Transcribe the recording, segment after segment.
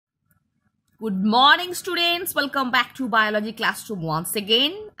Good morning, students. Welcome back to Biology Classroom once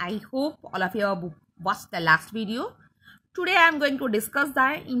again. I hope all of you have watched the last video. Today, I am going to discuss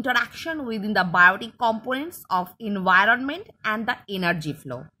the interaction within the biotic components of environment and the energy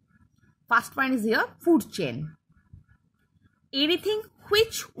flow. First one is here, food chain. Anything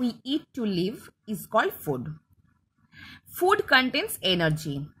which we eat to live is called food. Food contains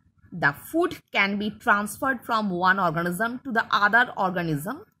energy. The food can be transferred from one organism to the other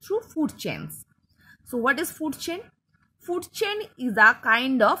organism through food chains. So what is food chain? Food chain is a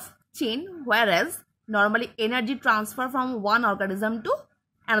kind of chain whereas normally energy transfer from one organism to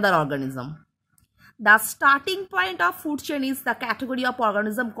another organism. The starting point of food chain is the category of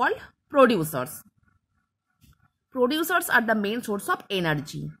organism called producers. Producers are the main source of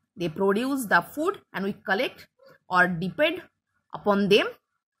energy. They produce the food and we collect or depend upon them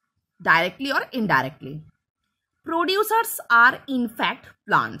directly or indirectly. Producers are in fact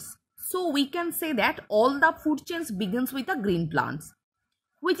plants. So we can say that all the food chains begins with the green plants,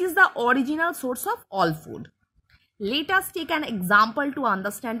 which is the original source of all food. Let us take an example to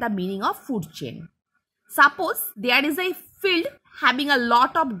understand the meaning of food chain. Suppose there is a field having a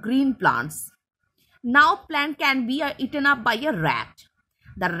lot of green plants. Now plant can be eaten up by a rat.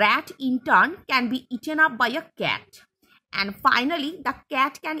 The rat in turn can be eaten up by a cat. And finally, the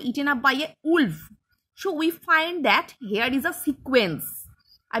cat can be eaten up by a wolf. So we find that here is a sequence,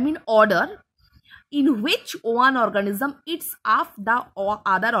 order, in which one organism eats up the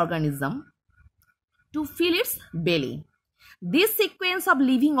other organism to fill its belly. This sequence of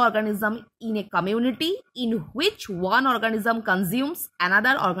living organism in a community in which one organism consumes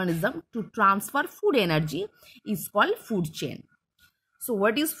another organism to transfer food energy is called food chain. So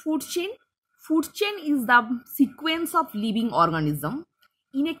what is food chain? Food chain is the sequence of living organism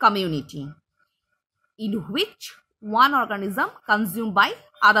in a community in which one organism consumed by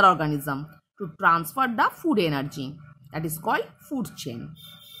other organism to transfer the food energy. That is called food chain.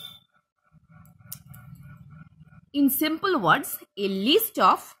 In simple words, a list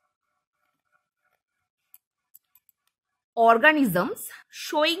of organisms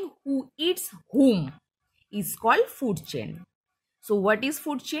showing who eats whom is called food chain. So what is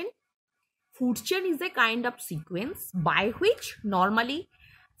food chain? Food chain is a kind of sequence by which normally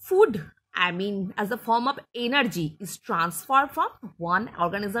food, as a form of energy, is transferred from one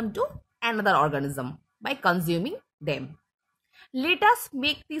organism to another organism by consuming them. Let us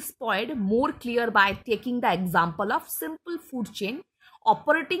make this point more clear by taking the example of simple food chain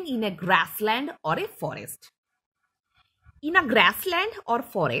operating in a grassland or a forest. In a grassland or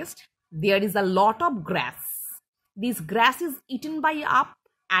forest, there is a lot of grass. This grass is eaten by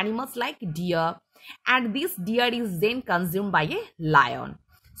animals like deer, and this deer is then consumed by a lion.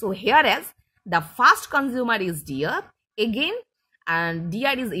 So hereas the first consumer is deer, again and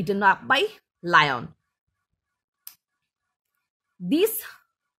deer is eaten up by lion. This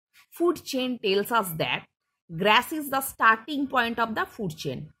food chain tells us that grass is the starting point of the food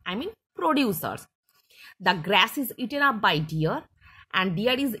chain, producers. The grass is eaten up by deer and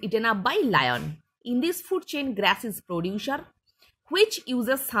deer is eaten up by lion. In this food chain, grass is producer, which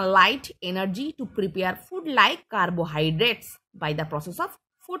uses sunlight energy to prepare food like carbohydrates by the process of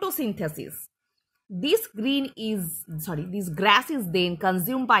photosynthesis. This grass is then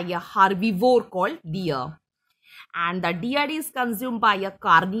consumed by a herbivore called deer, and the deer is consumed by a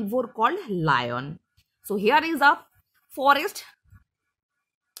carnivore called lion. So here is a forest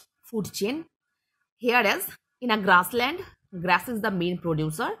food chain. Here is in a grassland, grass is the main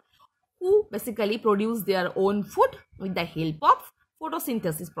producer who basically produce their own food with the help of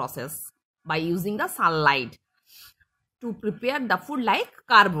photosynthesis process by using the sunlight to prepare the food like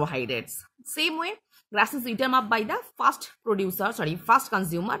carbohydrates. Same way, grass is eaten up by the first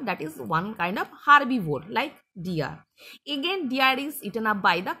consumer, that is one kind of herbivore like deer. Again, deer is eaten up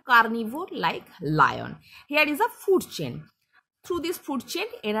by the carnivore like lion. Here is a food chain. Through this food chain,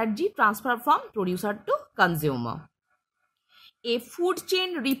 energy transfer from producer to consumer. A food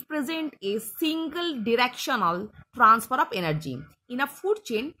chain represents a single directional transfer of energy. In a food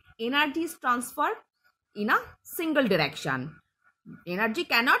chain, energy is transferred in a single direction. Energy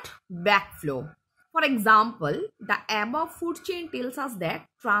cannot backflow. For example, the above food chain tells us that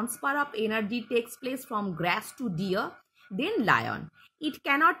transfer of energy takes place from grass to deer, then lion. It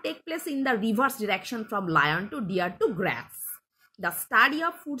cannot take place in the reverse direction from lion to deer to grass. The study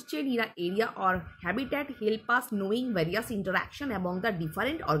of food chain in an area or habitat help us knowing various interaction among the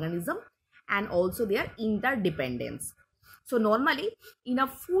different organisms and also their interdependence. So normally in a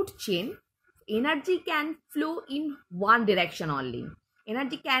food chain, energy can flow in one direction only.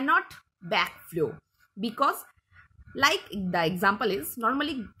 Energy cannot backflow because like the example is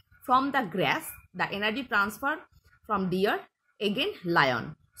normally From the grass, the energy transfer from deer, again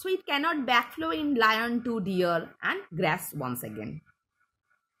lion. So it cannot backflow in lion to deer and grass once again.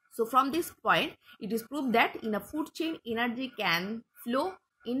 So from this point, it is proved that in a food chain, energy can flow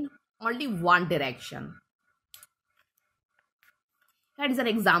in only one direction. Here is an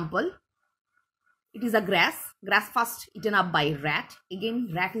example. It is a grass. Grass first eaten up by rat. Again,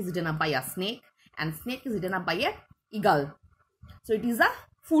 rat is eaten up by a snake. And snake is eaten up by a eagle. So it is a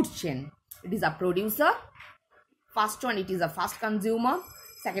food chain. It is a producer. First one, it is a first consumer,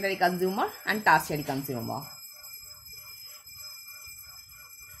 secondary consumer and tertiary consumer.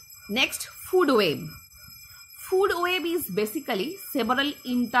 Next, food web. Food web is basically several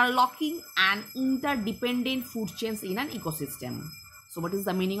interlocking and interdependent food chains in an ecosystem. So what is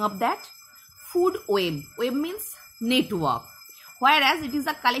the meaning of that? Food web. Web means network. Whereas it is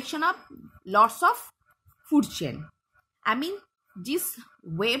a collection of lots of food chain. I mean, जिस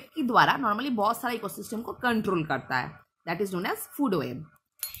web के द्वारा normally बहुत सारा ecosystem को control करता है, that is known as food web.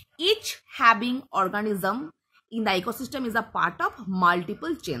 Each having organism in the ecosystem is a part of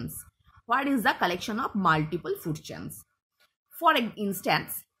multiple chains. What is the collection of multiple food chains? For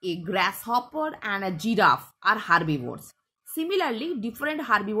instance, a grasshopper and a giraffe are herbivores. Similarly, different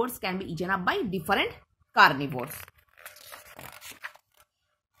herbivores can be eaten up by different carnivores.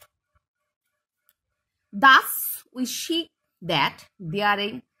 Thus, we see that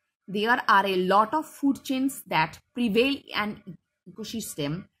there are a lot of food chains that prevail in an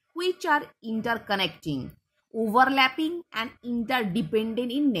ecosystem which are interconnecting, overlapping and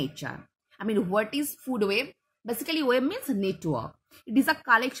interdependent in nature. I mean, what is food web? Basically, web means network. It is a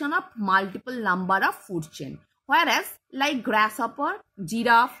collection of multiple number of food chain. Whereas, like grasshopper,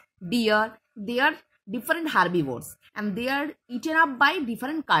 giraffe, deer, they are different herbivores and they are eaten up by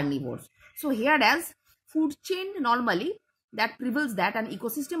different carnivores. So here as food chain normally that prevails that an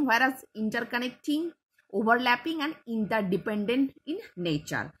ecosystem whereas interconnecting, overlapping and interdependent in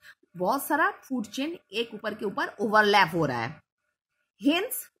nature. बहुत सारा food chain एक ऊपर के ऊपर overlap हो रहा है.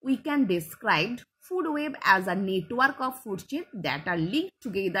 Hence, we can describe food web as a network of food chain that are linked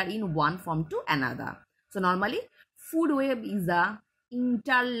together in one form to another. So normally, food web is a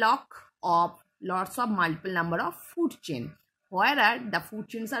interlock of lots of multiple number of food chain, whereas the food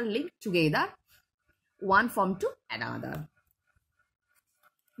chains are linked together one form to another.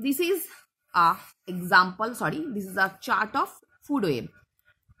 This is a example. This is a chart of food web.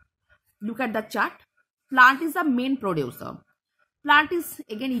 Look at the chart. Plant is the main producer. Plant is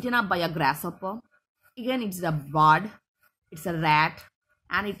again eaten up by a grasshopper. Again, it's a bird. It's a rat.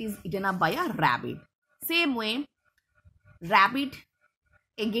 And it is eaten up by a rabbit. Same way, rabbit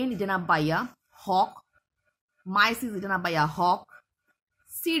again eaten up by a hawk. Mice is eaten up by a hawk.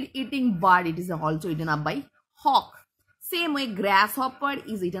 Seed eating bird, it is also eaten up by hawk. Same way, grasshopper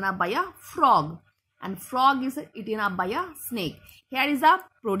is eaten up by a frog. And frog is eaten up by a snake. Here is a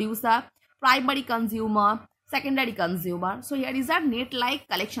producer, primary consumer, secondary consumer. So here is a net-like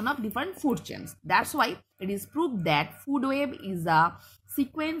collection of different food chains. That's why it is proved that food web is a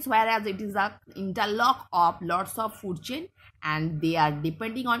sequence, whereas it is a interlock of lots of food chain and they are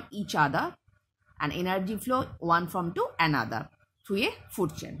depending on each other and energy flow one from to another through a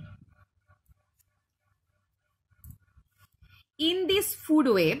food chain. In this food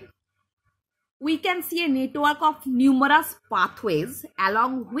web, we can see a network of numerous pathways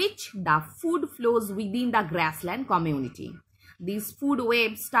along which the food flows within the grassland community. This food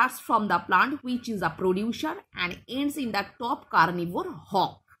web starts from the plant, which is a producer, and ends in the top carnivore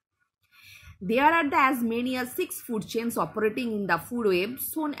hawk. There are as many as 6 food chains operating in the food web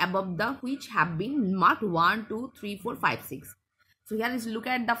shown above, the which have been marked 1, 2, 3, 4, 5, 6. So here is look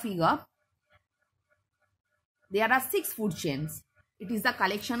at the figure. There are 6 food chains. It is the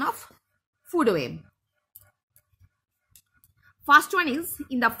collection of food web. First one is,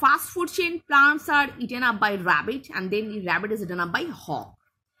 in the fast food chain, plants are eaten up by rabbit and then rabbit is eaten up by hawk.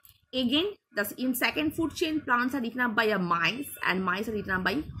 Again, in second food chain, plants are eaten up by a mice and mice are eaten up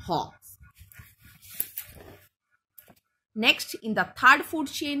by hawks. Next, in the third food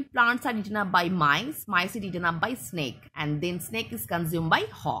chain, plants are eaten up by mice, mice is eaten up by snake and then snake is consumed by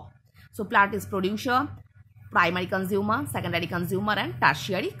hawk. So plant is producer, primary consumer, secondary consumer and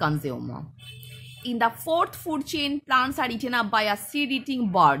tertiary consumer. In the fourth food chain, plants are eaten up by a seed-eating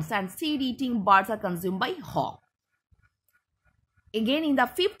birds and seed-eating birds are consumed by hawk. Again, in the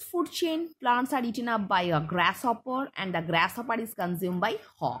fifth food chain, plants are eaten up by a grasshopper and the grasshopper is consumed by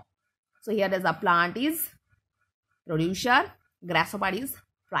hawk. So here is a plant is producer, grasshopper is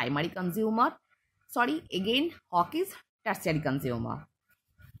primary consumer. Again hawk is tertiary consumer.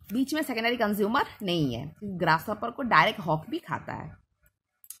 बीच में secondary consumer नहीं है, grasshopper को direct hoc भी खाता है.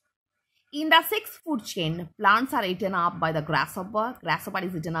 In the sixth food chain, plants are eaten up by the grasshopper. Grasshopper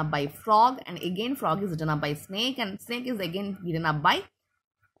is eaten up by frog, and again frog is eaten up by snake, and snake is again eaten up by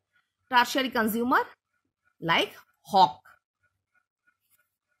tertiary consumer like hawk.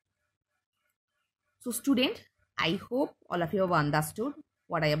 So student, I hope all of you have understood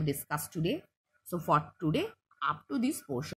what I have discussed today. So for today, up to this portion.